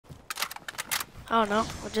I don't know.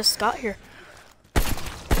 I just got here.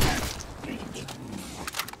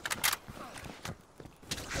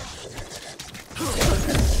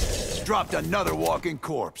 Dropped another walking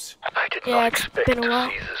corpse. I did Yeah, not it's expect been a to while.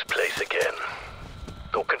 see this place again.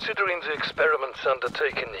 Though considering the experiments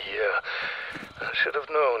undertaken here, I should have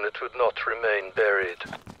known it would not remain buried.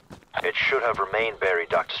 It should have remained buried,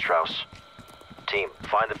 Dr. Strauss. Team,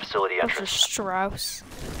 find the facility Dr. entrance. Strauss.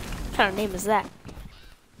 What kind of name is that?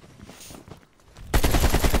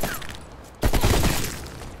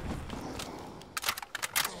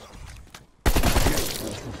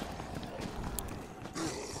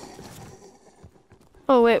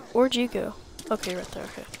 Oh wait, where'd you go? Okay, right there,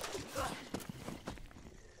 okay.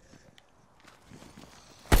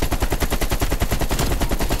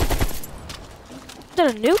 Is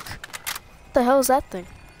that a nuke? What the hell is that thing?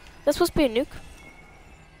 That's supposed to be a nuke?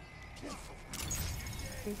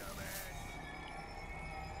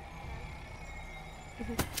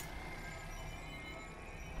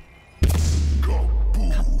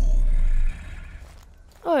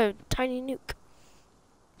 Oh, a tiny nuke.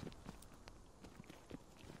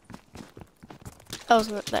 That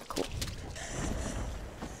wasn't that cool.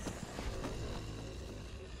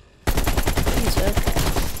 He's okay.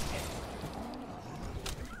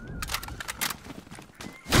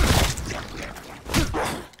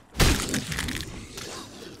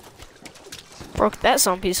 Broke that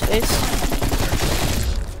zombie's face.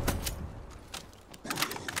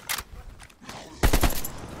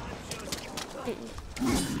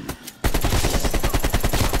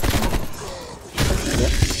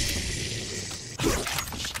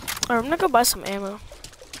 Alright, I'm gonna go buy some ammo.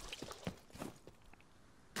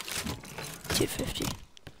 250.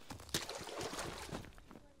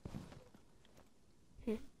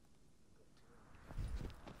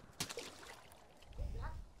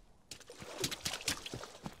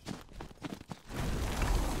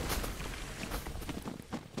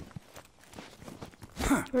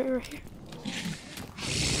 Right here.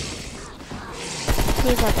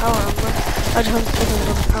 Need that power armor. I just want to get a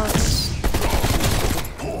little power this.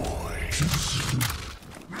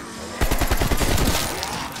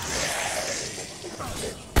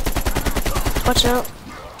 Watch out.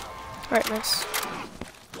 Alright, nice.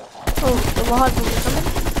 Oh, the log will be coming.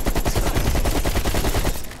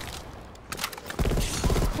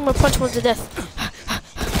 I'm gonna punch one to death.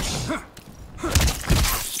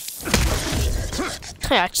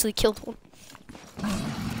 I actually killed one.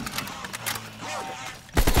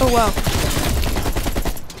 Oh wow.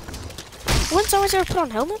 Wouldn't zombies ever put on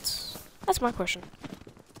helmets? That's my question.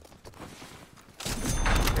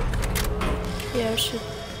 Yeah, I should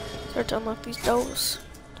start to unlock these doors.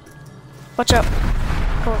 Watch out.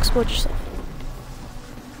 Don't explode yourself.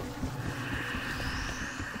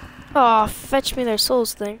 Aw, fetch me their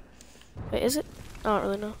souls thing. Wait, is it? I don't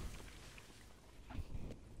really know.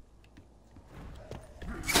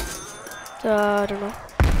 I don't know.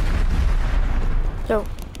 Yo.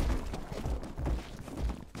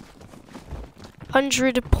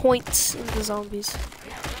 100 points in the zombies.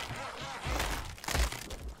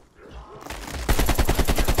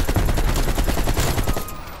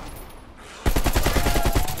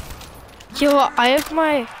 Yo, I have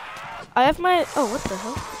my, oh, what the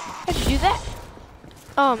hell? How'd you do that?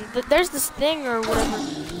 There's this thing or whatever.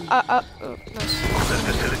 Oh, nice. This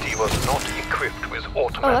facility was not equipped with Oh,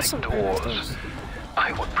 that's automatic some doors.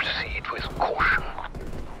 I would proceed with caution.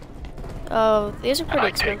 Oh, these are pretty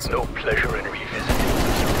I take expensive. no pleasure in revisiting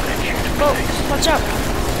this alleged Whoa, place. watch out.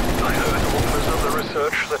 I heard rumors of the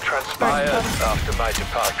research that transpired after my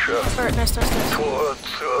departure Alright, nice. towards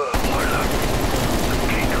the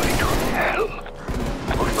gateway to hell.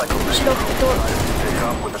 Looks like we're Should open the door. pick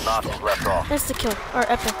up with the nozzles left off. Nice to kill. Alright,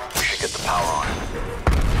 epic. We should get the power on.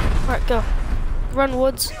 Alright, go. Run,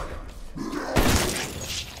 Woods.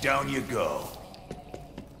 Down you go.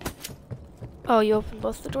 Oh, you opened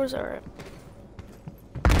both the doors? Alright.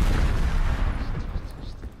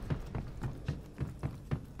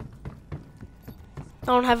 I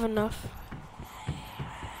don't have enough.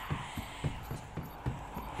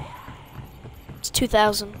 It's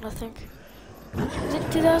 2,000, I think. Is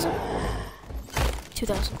it 2,000?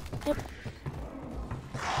 2,000. Yep.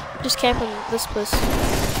 Just camping this place.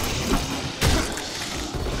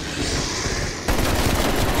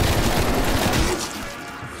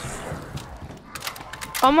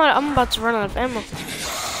 I'm about to run out of ammo.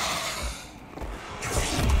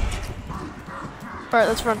 Alright,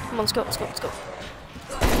 let's run. Come on, let's go. Let's go.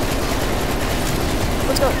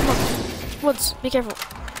 Come on. Woods, be careful.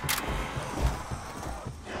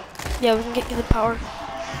 Yeah, we can get you the power.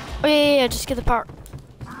 Oh, yeah, just get the power.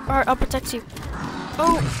 Alright, I'll protect you.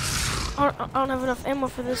 Oh! I don't have enough ammo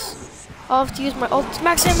for this. I'll have to use my ult.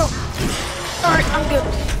 Max ammo. Alright, I'm good.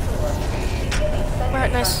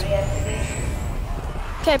 Alright, nice.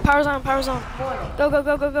 Okay, power's on, power's on. Go, go,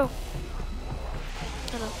 go, go, go.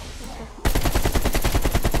 I know. Okay.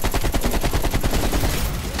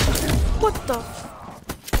 What the?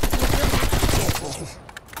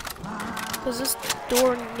 Because this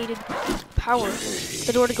door needed power.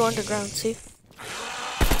 The door to go underground, see?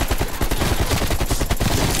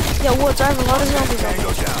 Yeah, Woods, I have a lot of zombies on me.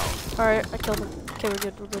 Alright, I killed them. Okay, we're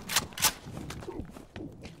good, we're good.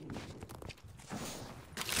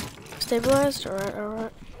 Stabilized? Alright,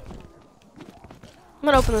 alright. I'm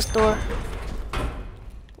gonna open this door.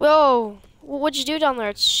 Whoa! What'd you do down there?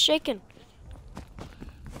 It's shaking.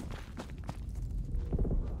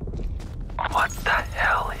 What the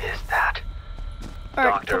hell is that?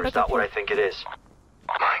 Alright, Doctor, is that what I think it is?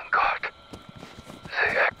 My God.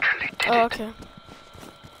 They actually did Oh, it. okay.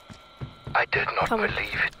 I did not Come on.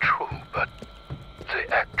 believe it true, but they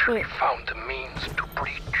actually Wait. found the means to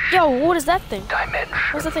breach Yo, what is that thing? dimensions.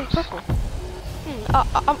 What's that thing purple?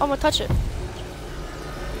 I'm gonna touch it.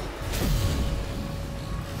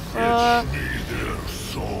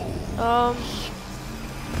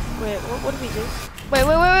 Wait, what did we do? Wait.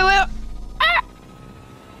 Ah!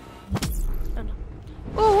 Oh, no.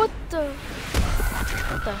 Oh, what the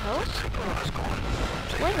hell?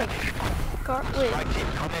 Where the car? Wait.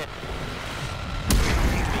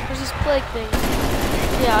 There's this plague thing.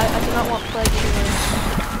 Yeah, I do not want plague anywhere.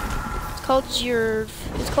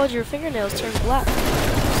 It's called your fingernails turn black.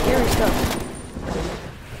 Scary stuff.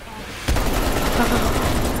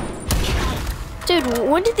 Dude,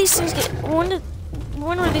 when did these things get? When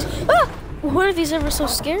were these? Ah! When are these ever so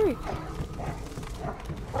scary?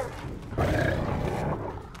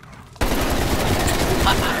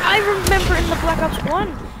 I remember in the Black Ops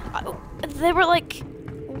 1, they were like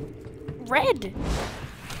red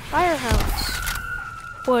firehounds.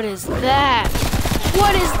 What is that?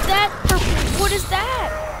 What is that purple? What is that?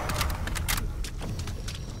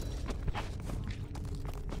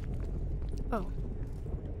 Oh.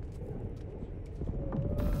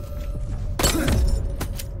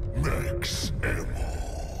 Max ammo.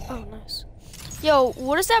 Oh, nice. Yo,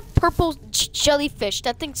 what is that purple jellyfish?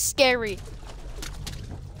 That thing's scary.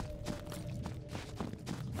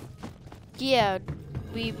 Yeah,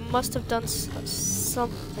 we must have done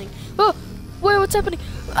something. Oh, wait, what's happening?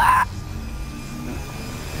 Ah!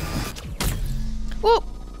 Whoa!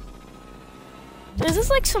 Is this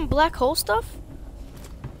like some black hole stuff?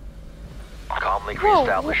 Calmly Whoa,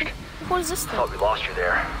 reestablished. what is this thing? Thought we lost you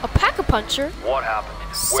there. A pack-a-puncher? What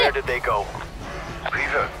happened? Sick. Where did they go?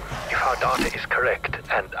 Reaver, if our data is correct,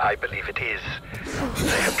 and I believe it is,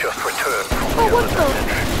 they have just returned from Oh, the what other the?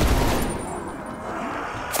 dimension.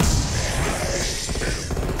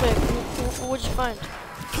 Wait, what'd you find?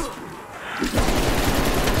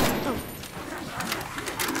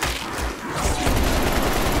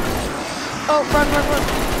 Oh, run.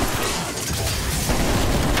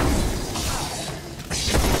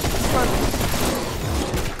 Run.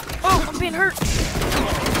 Oh, I'm being hurt.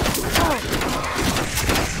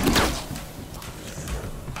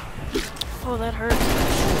 Oh, that hurts.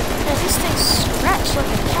 Yeah, these things scratch like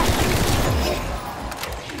a cat.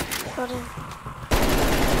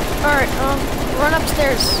 Alright, run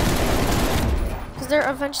upstairs. Because they're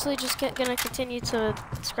eventually just gonna continue to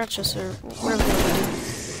scratch us or whatever they want to do.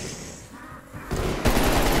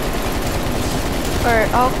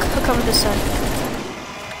 Alright, I'll cover this side.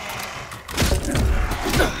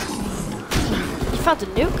 You found the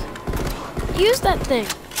nuke? Use that thing.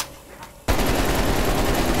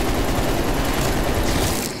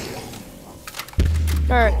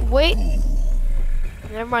 Alright, wait.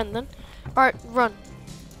 Never mind then. Alright, run.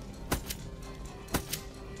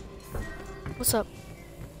 What's up?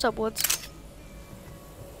 What's up, Woods?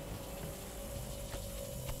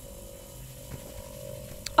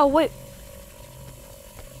 Oh, wait.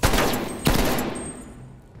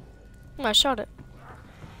 I shot it.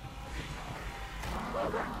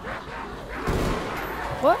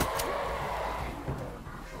 What?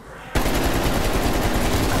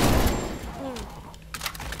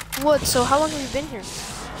 Woods, so how long have you been here?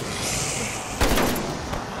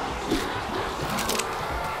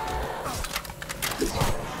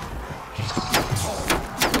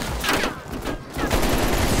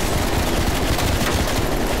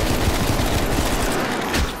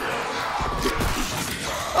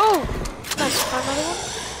 Oh! Nice, find another one?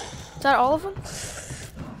 Is that all of them?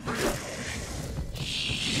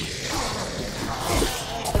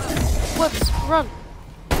 Whoops, run.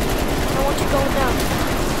 I want you going down.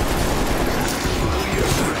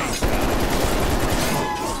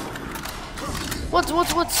 Woods.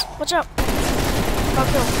 Watch out. I'll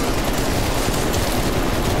kill.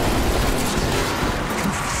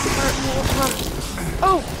 Alright, run.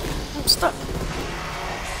 Oh! I'm stuck.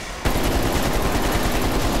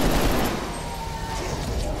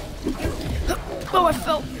 Oh, I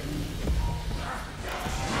fell.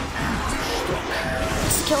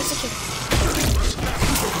 Let's kill.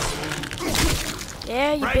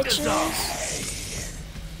 Yeah, you bitches.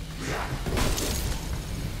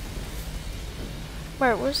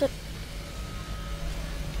 Where's it?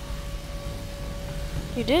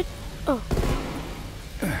 You did? Oh.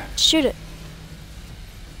 Shoot it.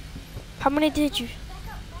 How many did you?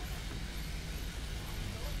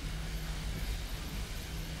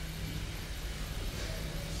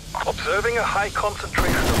 Observing a high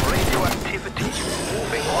concentration of radioactivity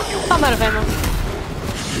moving on your... I'm out of ammo.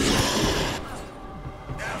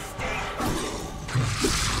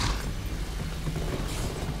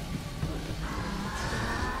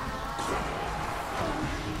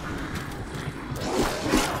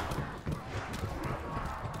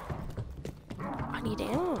 I need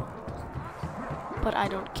ammo. But I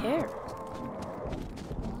don't care.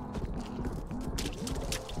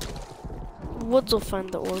 Woods will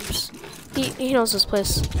find the orbs. He knows this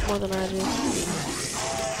place more than I do.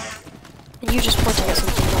 And you just pointing at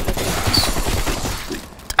something that makes sense.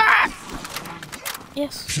 Ah!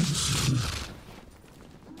 Yes.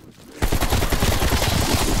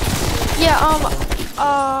 Yeah,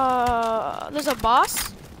 there's a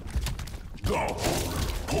boss? Go,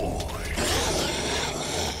 boy.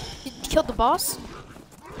 You killed the boss?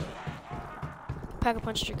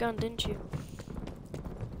 Pack-a-punched your gun, didn't you?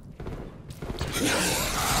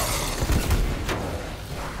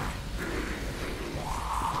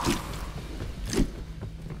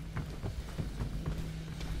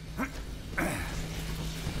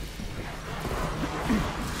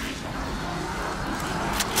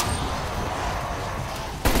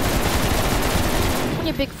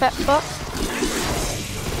 You big fat fuck.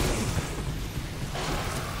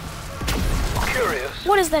 Curious.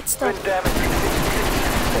 What is that stuff? Good damage.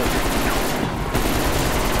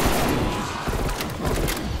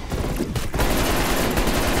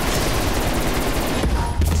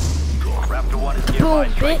 Raptor 1 is Boom, nearby,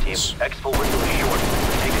 strike team. bitch. Exfil window is short.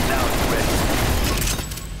 Take it now if you're ready.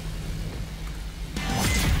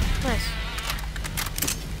 Nice.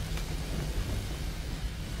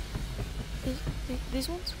 These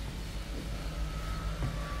ones?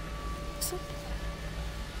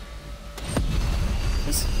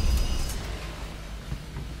 These?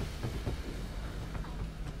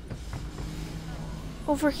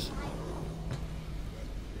 Over here.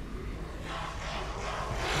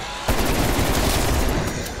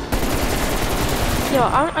 Yo,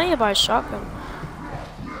 I need to buy a shotgun.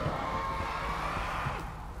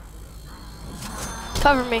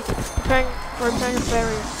 Cover me. Repairing a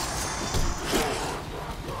barrier.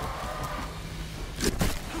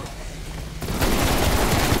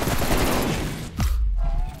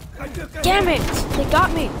 Damn it! They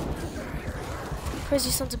got me! Crazy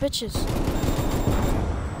sons of bitches.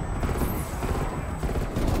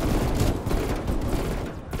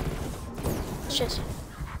 Shit.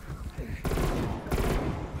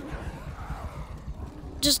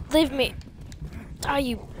 Just leave me. Die,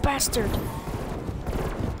 you bastard.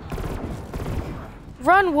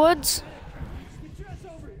 Run, Woods!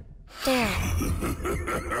 Damn.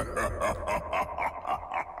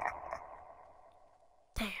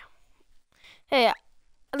 Damn. Hey,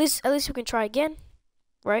 at least we can try again,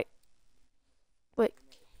 right? Wait.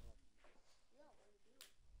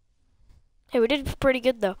 Hey, we did pretty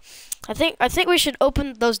good though. I think we should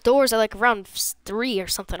open those doors at like around 3 or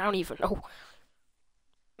something. I don't even know.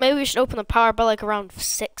 Maybe we should open the power by like around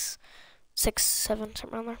 6, 7, something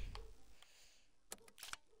around there.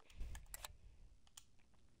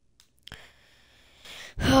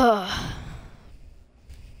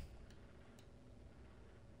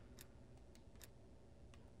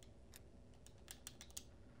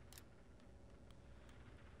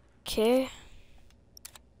 Okay.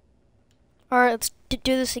 Alright, let's do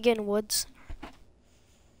this again, Woods.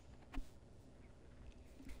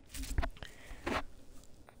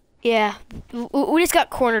 Yeah, we just got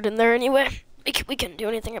cornered in there anyway. We couldn't do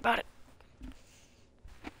anything about it.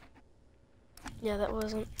 Yeah, that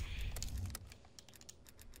wasn't.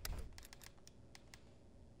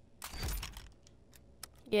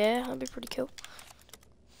 Yeah, that'd be pretty cool.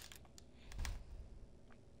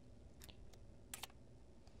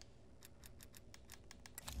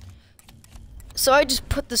 So I just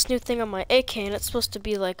put this new thing on my AK, and it's supposed to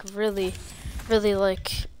be like really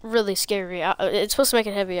scary. It's supposed to make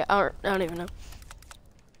it heavy. I don't even know.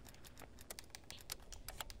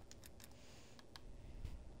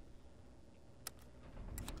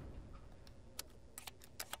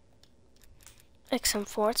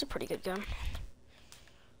 XM4, it's a pretty good gun.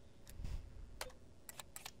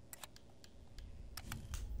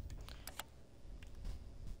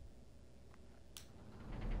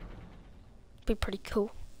 Be pretty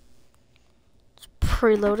cool. It's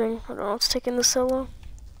preloading. I don't know what's taking this so long.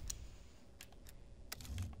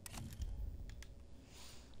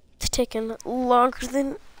 It's taking longer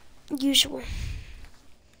than usual.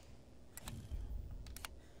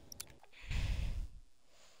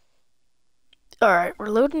 Alright, we're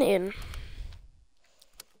loading in.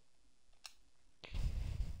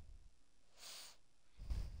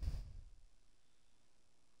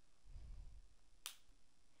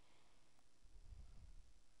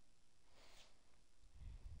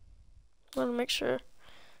 I want to make sure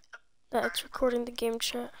that it's recording the game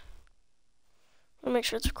chat. I want to make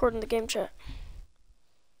sure it's recording the game chat.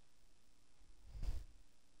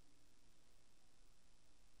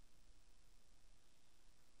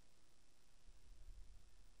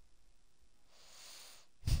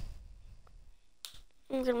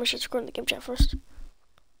 I'm gonna make sure it's recording the game chat first.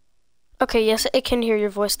 Okay, yes, it can hear your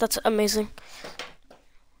voice. That's amazing.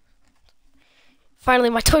 Finally,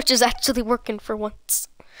 my Twitch is actually working for once.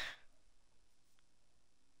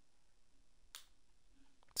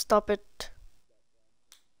 Stop it.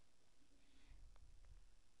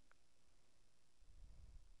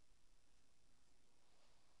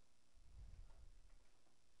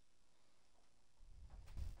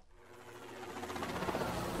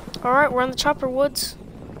 Alright, we're on the Chopper Woods.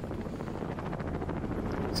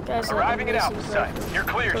 This guy's arriving at Alpha Site. You're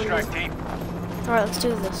clear, Strike Team. Alright, let's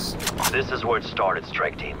do this. This is where it started,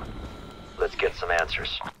 Strike Team. Let's get some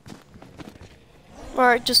answers.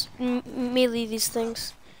 Alright, just melee these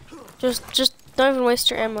things. Just don't even waste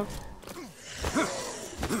your ammo.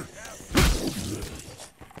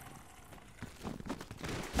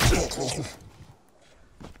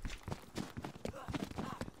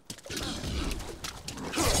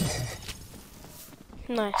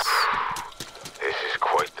 Nice. This is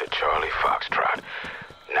quite the Charlie Foxtrot.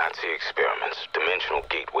 Nazi experiments, dimensional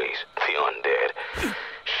gateways, the undead.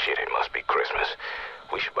 Shit, it must be Christmas.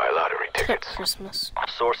 We should buy lottery tickets. Christmas.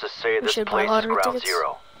 Sources say We this should buy place is lottery ground tickets.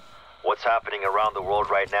 zero. What's happening around the world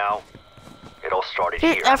right now? It all started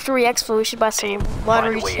here. After Re-Expo, we should buy some Team,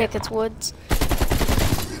 lottery find a way in. tickets, Woods.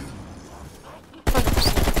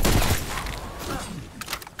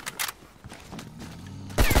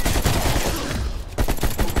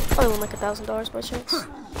 100%. Probably won like $1,000 by chance.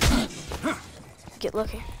 Get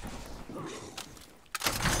lucky.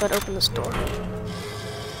 But open this door.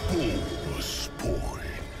 Bonus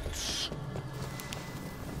points.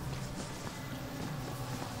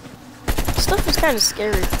 Stuff is kind of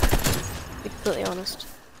scary, to be completely honest.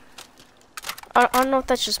 I don't know if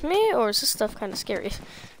that's just me, or is this stuff kind of scary?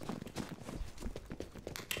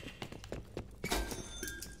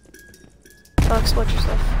 I'll explode your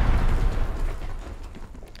stuff.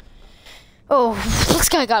 Oh, this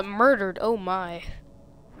guy got murdered. Oh my.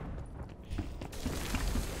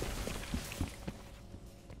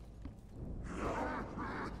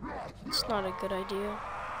 It's not a good idea.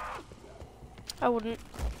 I wouldn't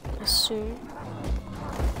assume.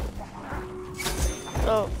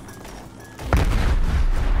 Oh.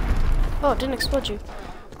 Oh, it didn't explode you.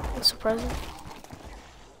 That's surprising.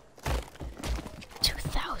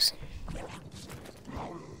 2,000.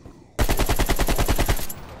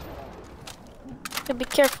 Yeah, be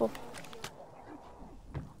careful.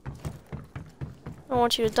 I don't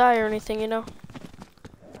want you to die or anything, you know.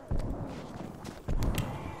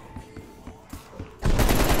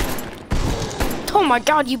 Oh my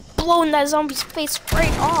god, you blown that zombie's face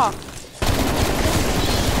right off.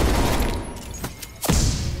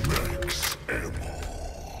 Max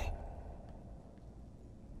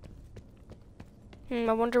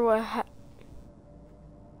ammo. I wonder what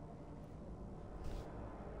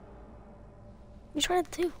What are you trying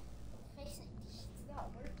to do?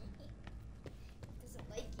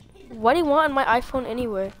 What do you want on my iPhone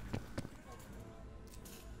anyway?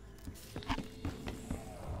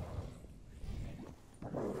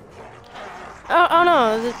 Oh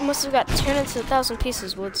no, it must have got turned into 1,000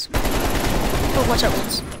 pieces, Woods. Oh, watch out,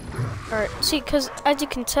 Woods. Alright, see, because as you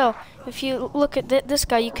can tell, if you look at this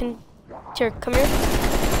guy, you can... Here, come here.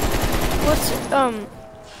 What's,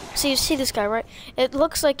 so you see this guy, right? It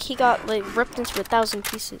looks like he got, like, ripped into 1,000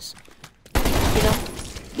 pieces. You know?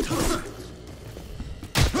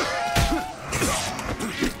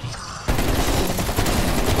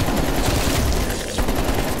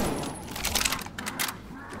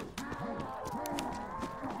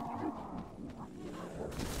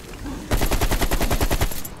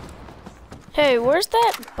 Hey, where's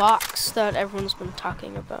that box that everyone's been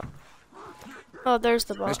talking about? Oh, there's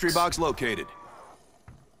the box. Mystery box located.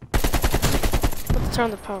 Let's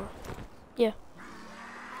turn the power. Yeah.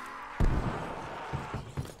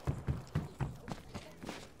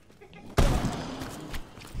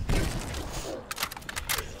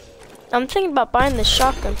 I'm thinking about buying this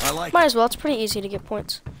shotgun. I like Might as well. It's pretty easy to get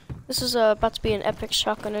points. This is about to be an epic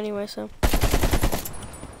shotgun anyway, so.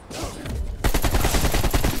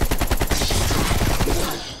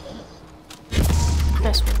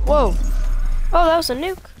 Nice one. Whoa. Oh, that was a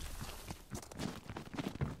nuke.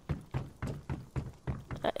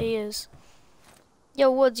 He is. Yo,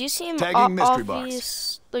 Woods, you seem Tagging mystery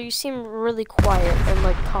obvious. Though you seem really quiet and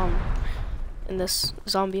like calm in this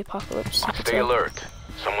zombie apocalypse. Stay alert.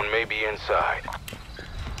 Someone may be inside.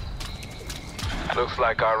 Looks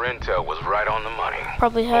like our intel was right on the money.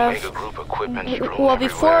 Probably have. Omega Group equipment strewn Well,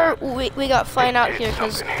 before everywhere. we got flying out here,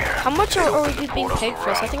 because something here. how much They are opened we the being portal paid for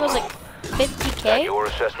this? I think it was like That 50K. your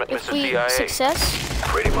assessment, If Mr. we CIA? success,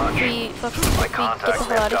 Pretty much. we fucking My we get the contacts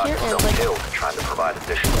hell out have of here, gotten and some like killed trying to provide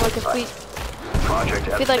additional if we insight. Project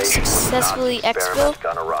if we, like, F Station was a Nazi successfully experiment exfil-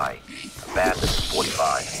 gone awry. Abandoned in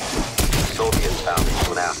 45. The Soviets found it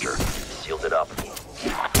soon after. Sealed it up.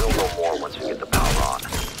 We'll know more once we get the power on.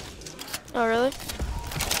 oh really?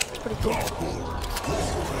 It's pretty cool.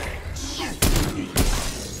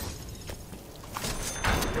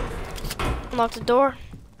 Unlock the door.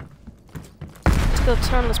 Let's go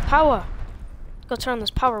turn this power. Let's go turn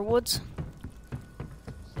this power, Woods.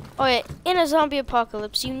 Oh yeah, in a zombie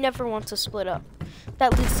apocalypse, you never want to split up.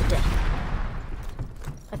 That leads to death.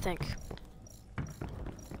 I think.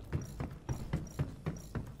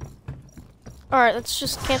 Alright, let's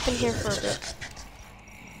just camp in here for a bit.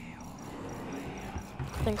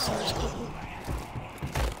 Thanks, Sarah's cooking.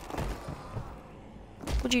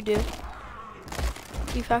 What'd you do?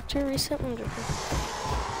 You factory reset? I'm joking.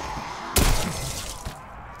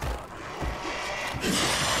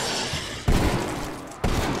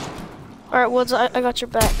 Alright, Woods, I got your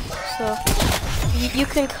back. So, you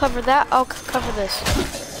can cover that, I'll cover this.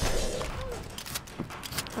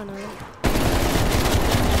 Oh no.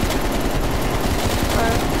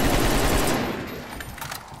 Alright.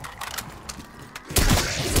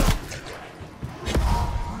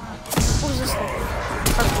 What is this thing?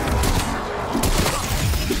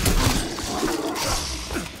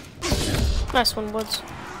 Okay. Nice one, Woods.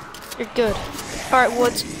 You're good. Alright,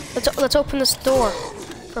 Woods, let's open this door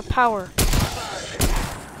for power.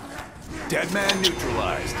 Dead man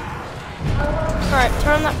neutralized. Alright,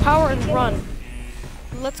 turn on that power and run.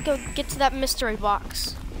 Let's go get to that mystery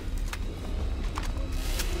box.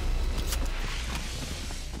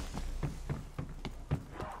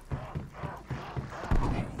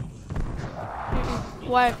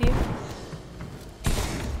 Why have you?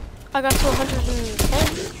 I got to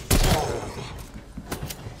 110.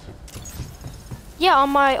 Yeah, on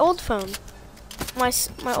my old phone. My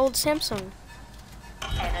old Samsung.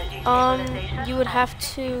 You would have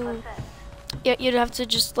to, yeah, you'd have to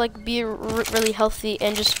just like be really healthy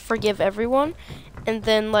and just forgive everyone, and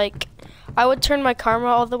then like, I would turn my karma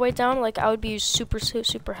all the way down. Like I would be super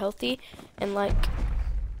healthy, and like,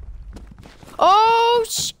 oh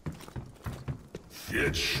shit,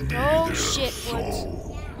 Woods.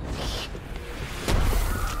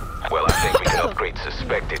 Well, I think we can upgrade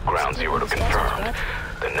suspected Ground Zero to confirmed.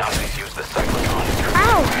 The Nazis used the cyclotron to turn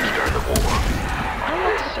Ow! during the war.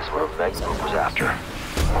 This is what Omega Group was after.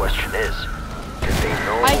 The question is, did they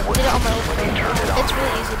know I what did it on my old when they turned it phone. on? It's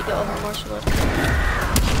really easy to get over martial arts.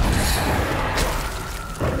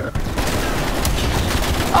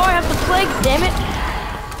 Oh, I have the plague, damn it!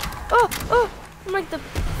 Oh, I'm like the.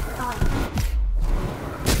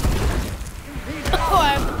 Oh,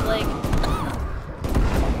 I have the plague.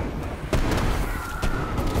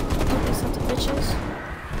 Okay, sons of bitches.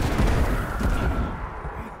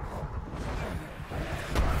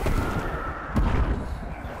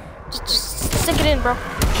 Just stick it in, bro.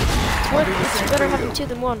 It's better having two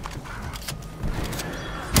than one.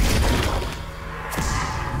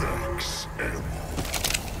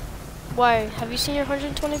 Why? Have you seen your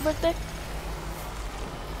 120th birthday?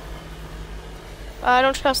 I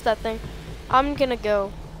don't trust that thing. I'm gonna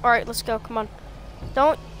go. Alright, let's go. Come on.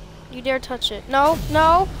 Don't you dare touch it. No,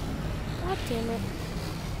 no! God damn it.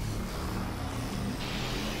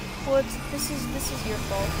 Woods, this is your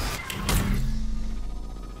fault.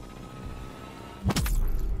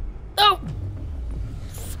 Oh!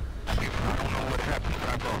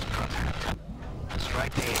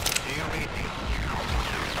 Strike team, do you read me?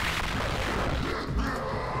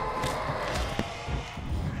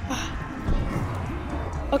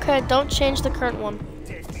 Okay, don't change the current one.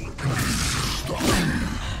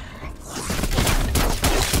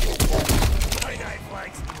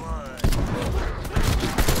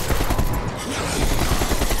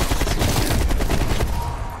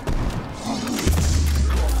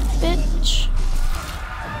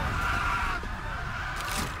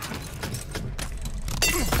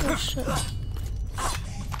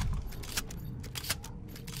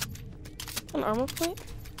 Wait.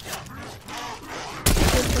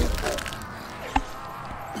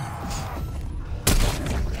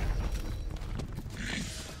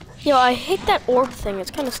 Yo, I hate that orb thing.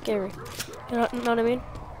 It's kind of scary. You know what I mean?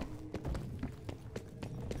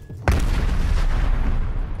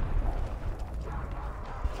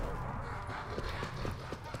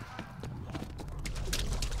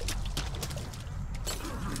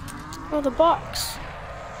 Oh, the box.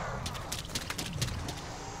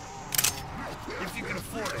 If you can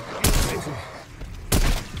afford it.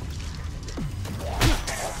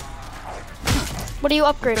 What are you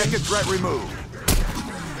upgrading? Second threat removed.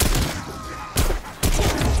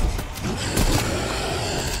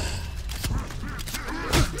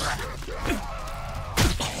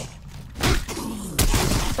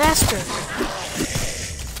 Bastard.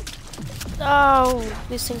 Oh,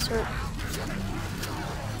 these things hurt.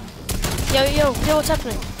 Yo, what's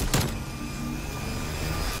happening?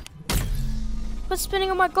 What's spinning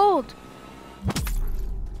on my gold?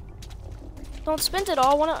 Don't spend it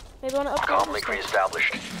all. Maybe wanna upgrade. Comlink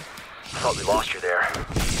reestablished. Thought we lost you there.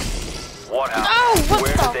 What happened? Oh, what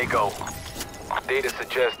Where the? did they go? Data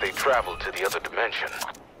suggests they traveled to the other dimension.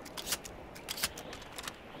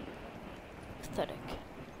 Pathetic.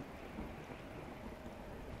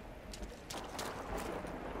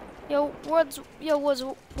 Yo, Woods,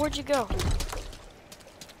 where'd you go?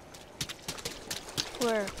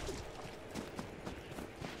 Where?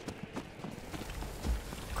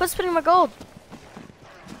 Quit spending my gold.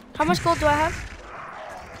 How much gold do I have?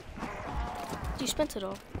 You spent it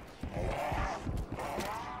all.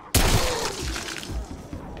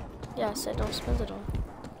 Yeah, I said don't spend it all.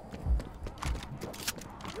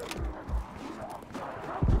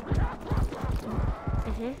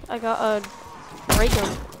 I got a ray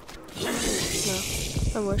gun.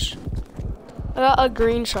 No, I wish. I got a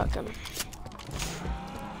green shotgun.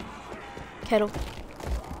 Kettle.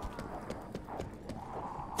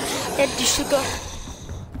 Empty sugar.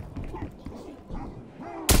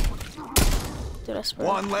 Dude, I swear.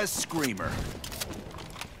 One less screamer.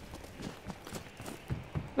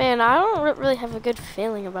 Man, I don't really have a good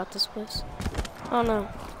feeling about this place. I don't know.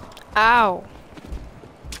 Ow.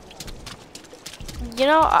 You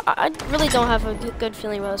know, I really don't have a good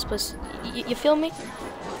feeling about this place. You feel me?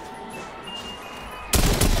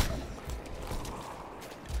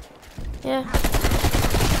 Yeah.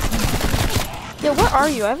 Yeah, where are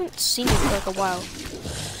you? I haven't seen you for like a while.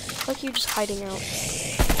 Like you're just hiding out.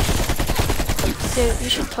 Dude, you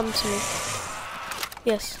should come to me.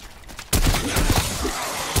 Yes.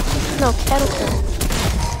 No, kettle.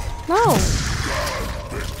 No.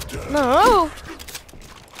 No.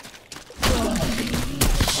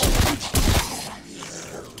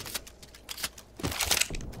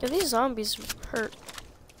 Yeah, these zombies hurt.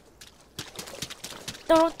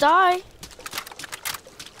 Don't die.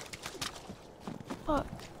 Fuck.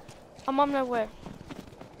 I'm on my way.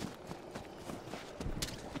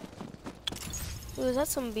 Ooh, is that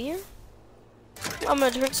some beer? I'm gonna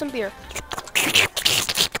drink some beer.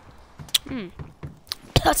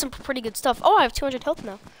 That's some pretty good stuff. Oh, I have 200 health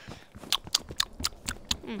now.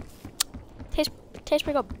 Tastes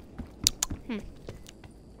pretty good.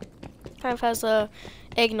 Kind of has a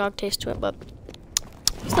eggnog taste to it, but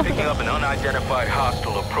still pretty Picking good. up an unidentified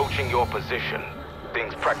hostile approaching your position.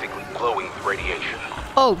 Things practically glowing with radiation.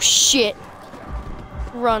 Oh shit!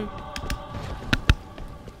 Run.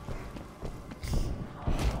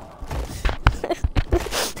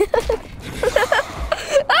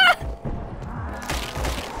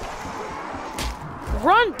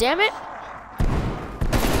 Run, damn it!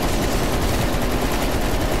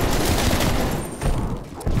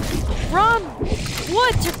 Run!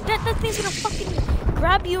 What? That thing's gonna fucking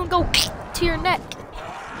grab you and go to your neck.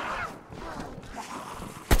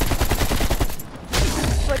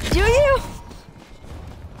 But do you?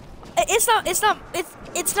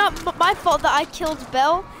 It's not my fault that I killed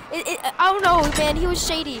Bell. I don't know, man. He was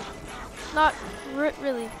shady. Not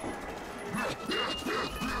really.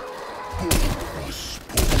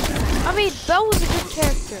 I mean, Bell was a good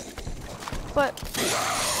character, but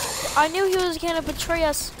I knew he was gonna betray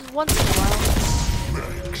us once in a while.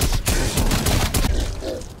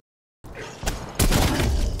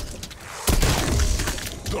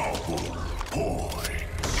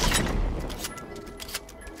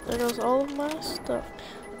 There goes all of my stuff.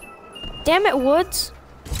 Damn it, Woods!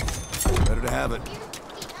 Better to have it.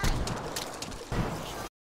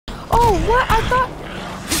 Oh, what? I thought.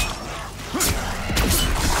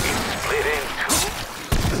 Split in two.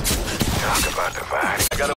 Talk about dividing.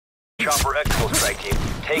 I got a chopper Expo strike team.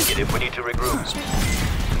 Take it if we need to regroup.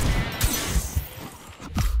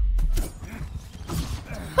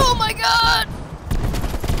 Oh my God!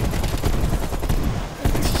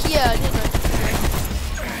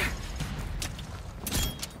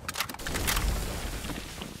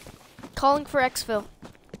 calling for exfil.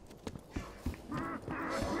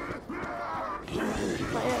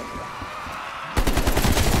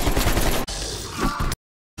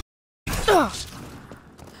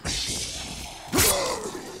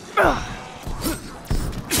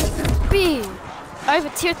 B. I have a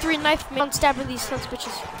tier 3 knife. I'm stabbing these sons of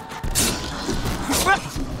bitches. I'm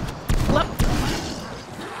hurt.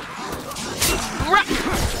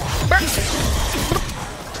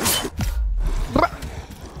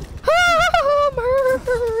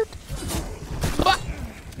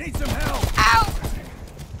 Need some help. Ow!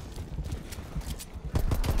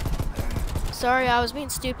 Sorry, I was being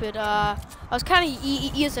stupid. I was kind of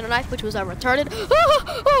using a knife, which was retarded.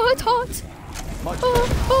 Oh, it's hot.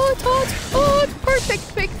 Oh, it's hot. Oh, it's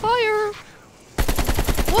perfect. Big fire.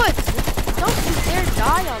 What? Don't you dare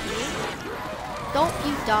die on me. Don't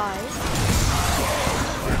you die.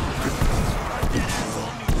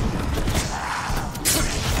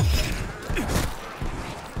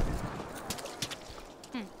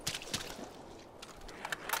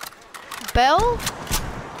 Bell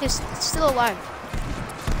is still alive.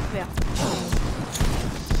 Yeah.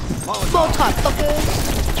 Molotov fuckers.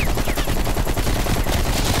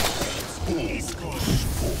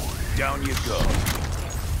 Down you go.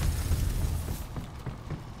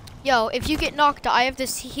 Yo, if you get knocked out, I have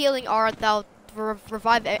this healing art that'll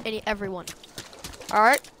revive everyone.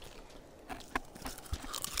 Alright?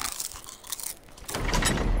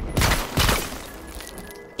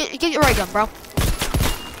 Get your ray gun, bro.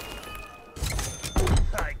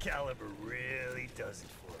 High caliber really does it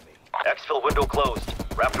for me. Exfil window closed.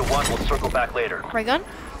 Raptor 1 will circle back later. Ray gun?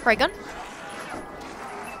 Ray gun?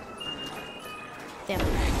 Damn it.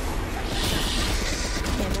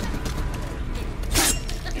 Damn it.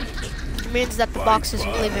 It means that the box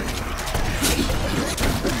isn't leaving.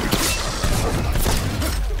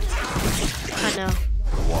 I know.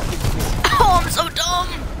 Oh, I'm so dumb!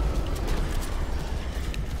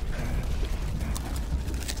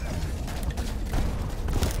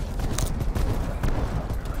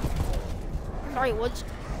 Sorry, Woods.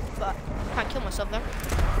 But I can't kill myself there.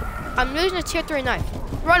 I'm using a tier 3 knife.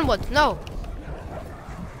 Run, Woods, no!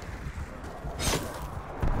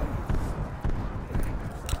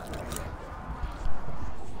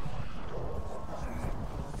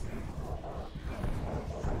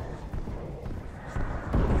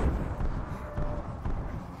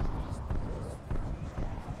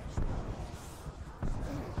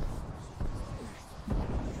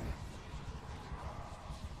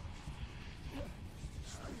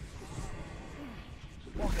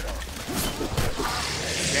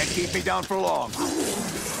 Can't keep me down for long.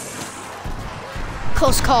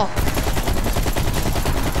 Close call.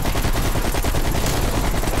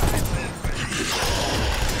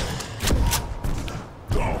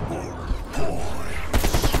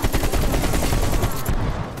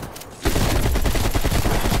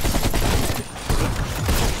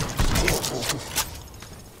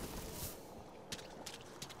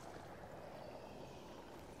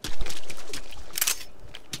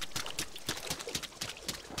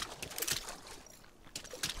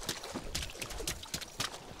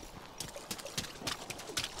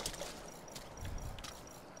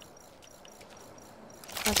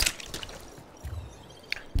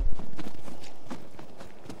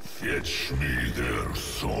 Fetch me their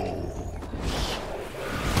souls.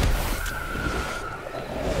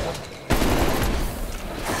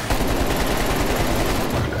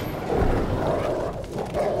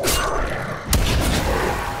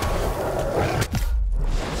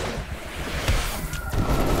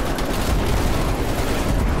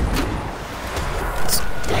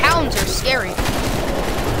 Hounds are scary.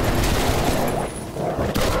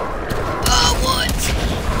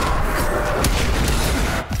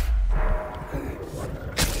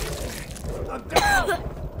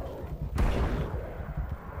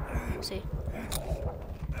 See.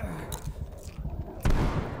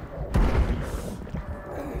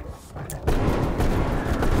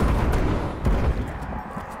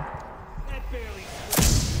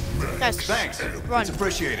 Nice. Thanks. Run. It's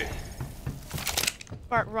appreciated.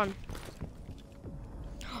 Bart, run.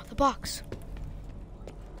 The box.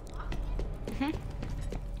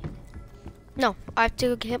 No, I have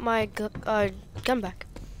to get my gun back.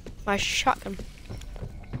 My shotgun.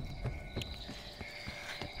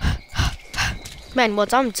 Man,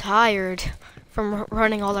 Woods, I'm tired from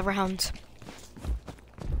running all around.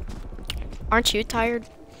 Aren't you tired?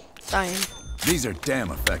 I am. These are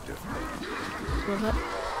damn effective. What?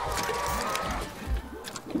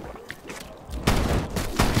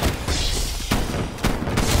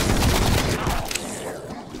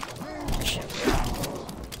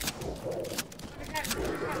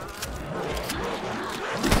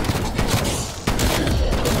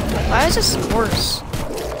 worse.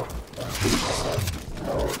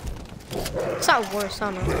 It's not worse,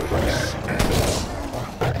 I don't know.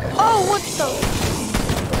 Oh, what the?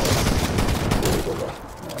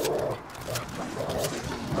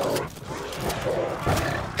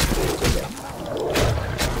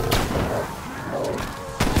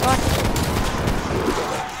 What?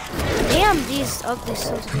 Damn, these ugly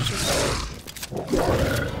sons of bitches.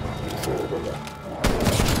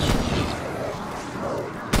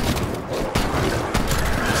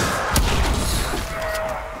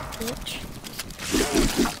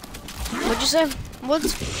 What'd you say?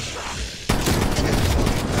 Woods?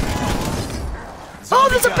 Oh,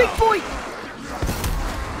 there's a big boy!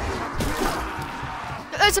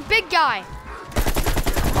 There's a big guy!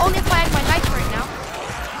 Only if I had my knife right now.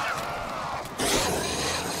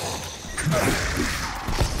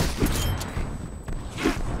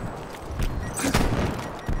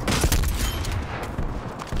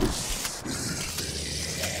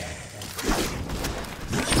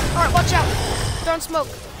 Alright, watch out! Don't smoke.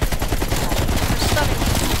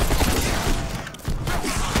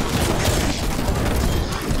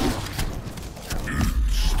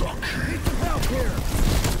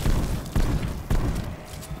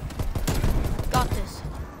 Got this.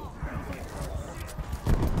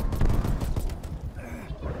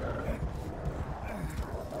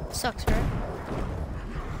 Sucks, right?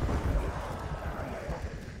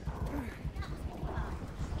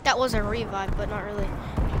 That was a revive, but not really.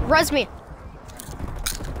 Res me!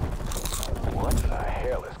 What the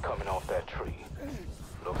hell is coming off that tree?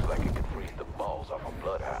 Looks like it could freeze the balls off a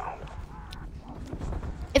bloodhound.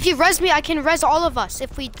 If you res me, I can res all of us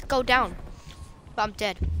if we go down. But I'm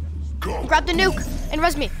dead. Go. Grab the nuke and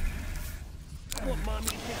res me.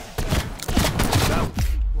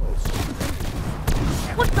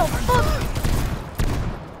 What the fuck?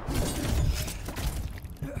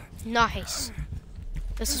 Nice.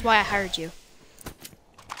 This is why I hired you.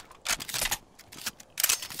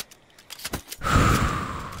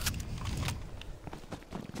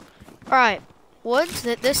 Alright, Woods,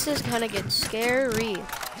 this is gonna get scary.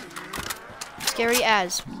 Scary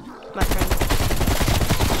as, my friend.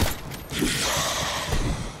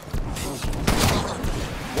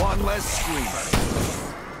 One less screamer.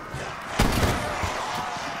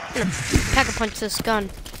 Pack-a-punch this gun.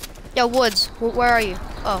 Yo, Woods, where are you?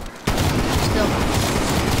 Oh, still.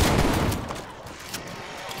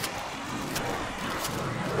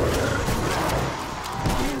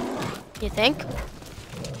 You think?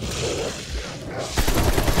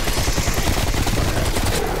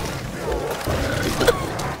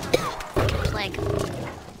 Plague.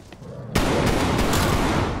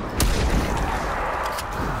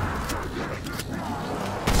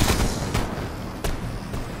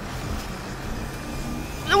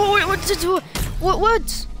 Wait, what to do?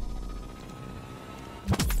 What?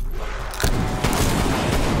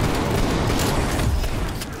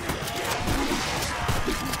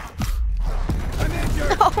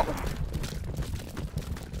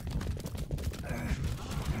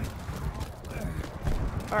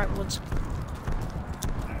 All right, Woods.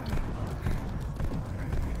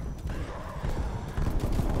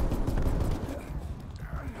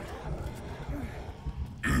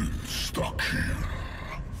 Stuck here.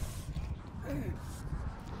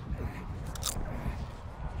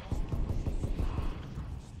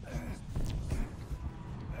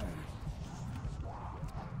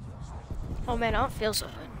 Oh man, I don't feel so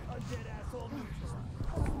good.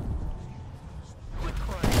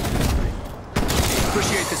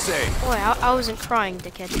 Appreciate the save. Boy, I wasn't crying,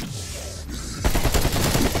 dickhead.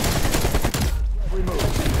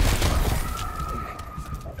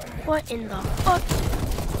 What in the fuck?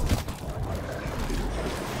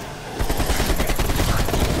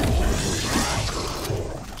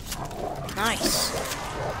 Nice.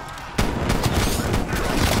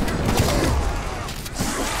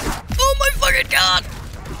 Oh my fucking god!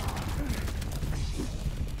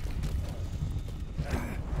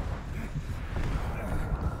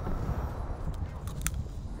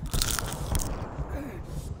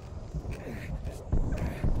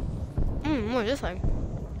 What is this thing?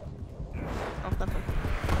 Oh, nothing.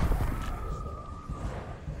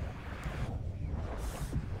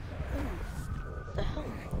 The hell?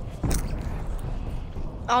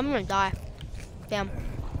 Oh, I'm gonna die. Damn.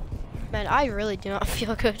 Man, I really do not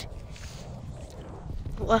feel good.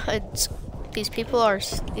 Woods. These people are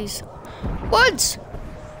these Woods.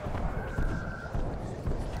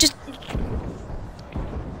 Just.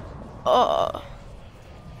 I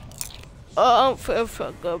don't feel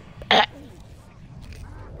so good.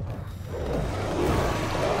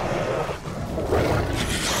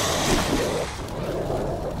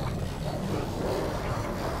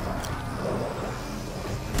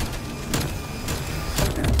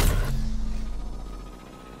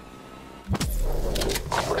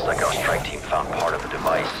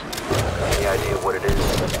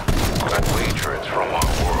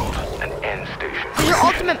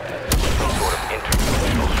 Some sort of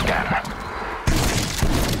interdimensional scanner.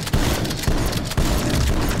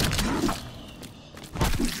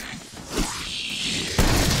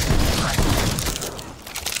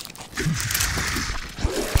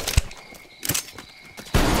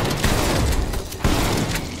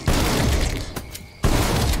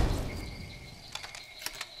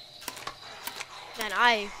 Man,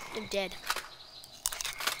 I am dead.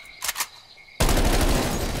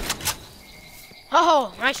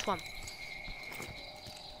 Oh, nice one.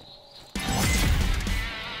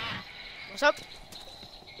 What's up?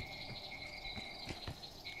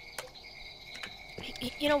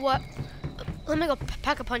 You know what? Let me go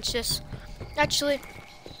pack-a-punch this. Actually,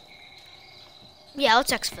 yeah,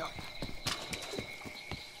 let's exfil.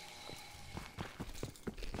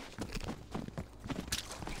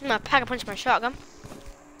 I'm gonna pack-a-punch my shotgun.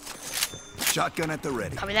 Shotgun at the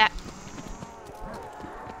ready. Copy that.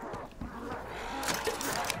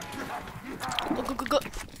 Go, go, go, go.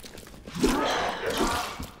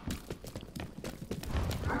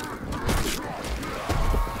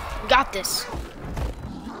 Got this.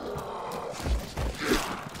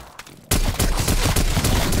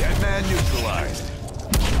 Dead man neutralized.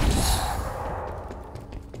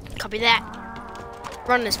 Copy that.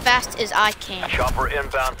 Running as fast as I can. Chopper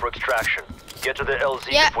inbound for extraction. Get to the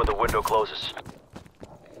LZ Yeah. before the window closes.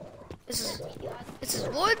 This is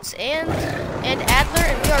Woods and Adler,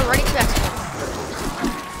 and we are ready to exfil.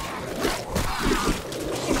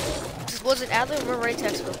 This is Woods and Adler, and we're ready to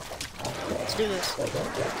exfil. Let's do this.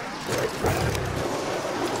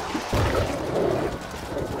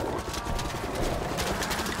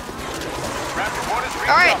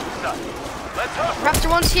 All right. Raptor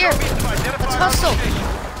 1's here. Let's hustle.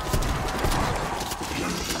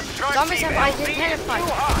 Zombies have identified.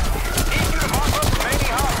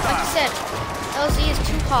 Like I said, LZ is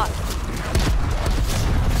too hot.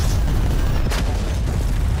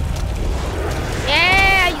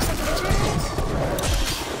 Yeah, you son of bitches.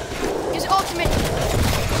 Use ultimate.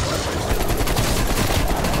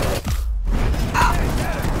 Ah.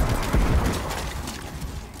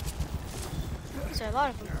 These are a lot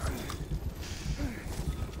of them.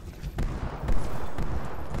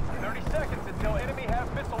 30 seconds until enemy has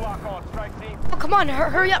missile lock on, strike team. Oh, come on,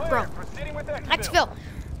 hurry up, bro. Proceeding with Exfil.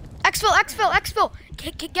 Exfil.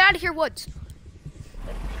 Get out of here, Woods.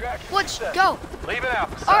 Woods, go. Leave it out.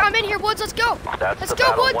 All right, I'm in here, Woods. Let's go. That's Let's the go,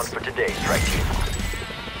 battle Woods. won for today, strike team.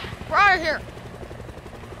 We're out of here.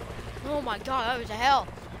 Oh my God, that was a hell.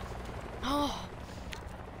 Oh.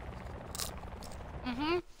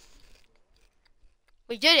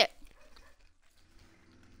 We did it.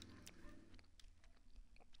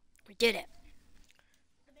 We did it.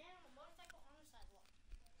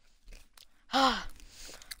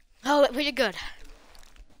 Oh, we did good.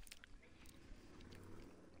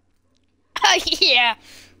 Yeah.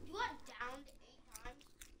 You got downed 8 times?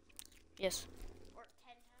 Yes. Or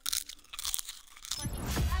 10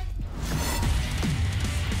 times?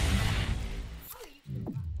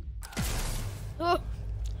 Oh,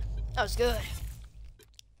 that was good.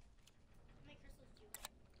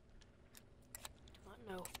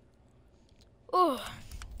 No. Oh,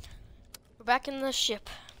 we're back in the ship.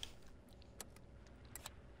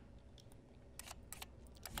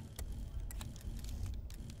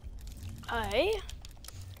 I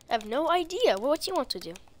have no idea what you want to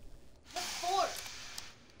do. What for?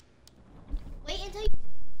 Wait until you...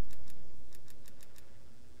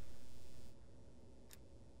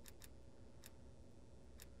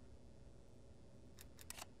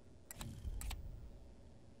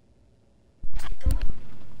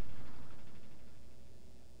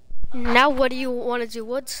 Now what do you want to do,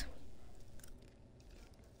 Woods?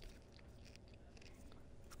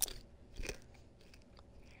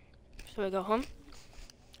 Should we go home?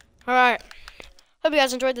 Alright. Hope you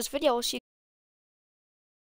guys enjoyed this video. We'll see you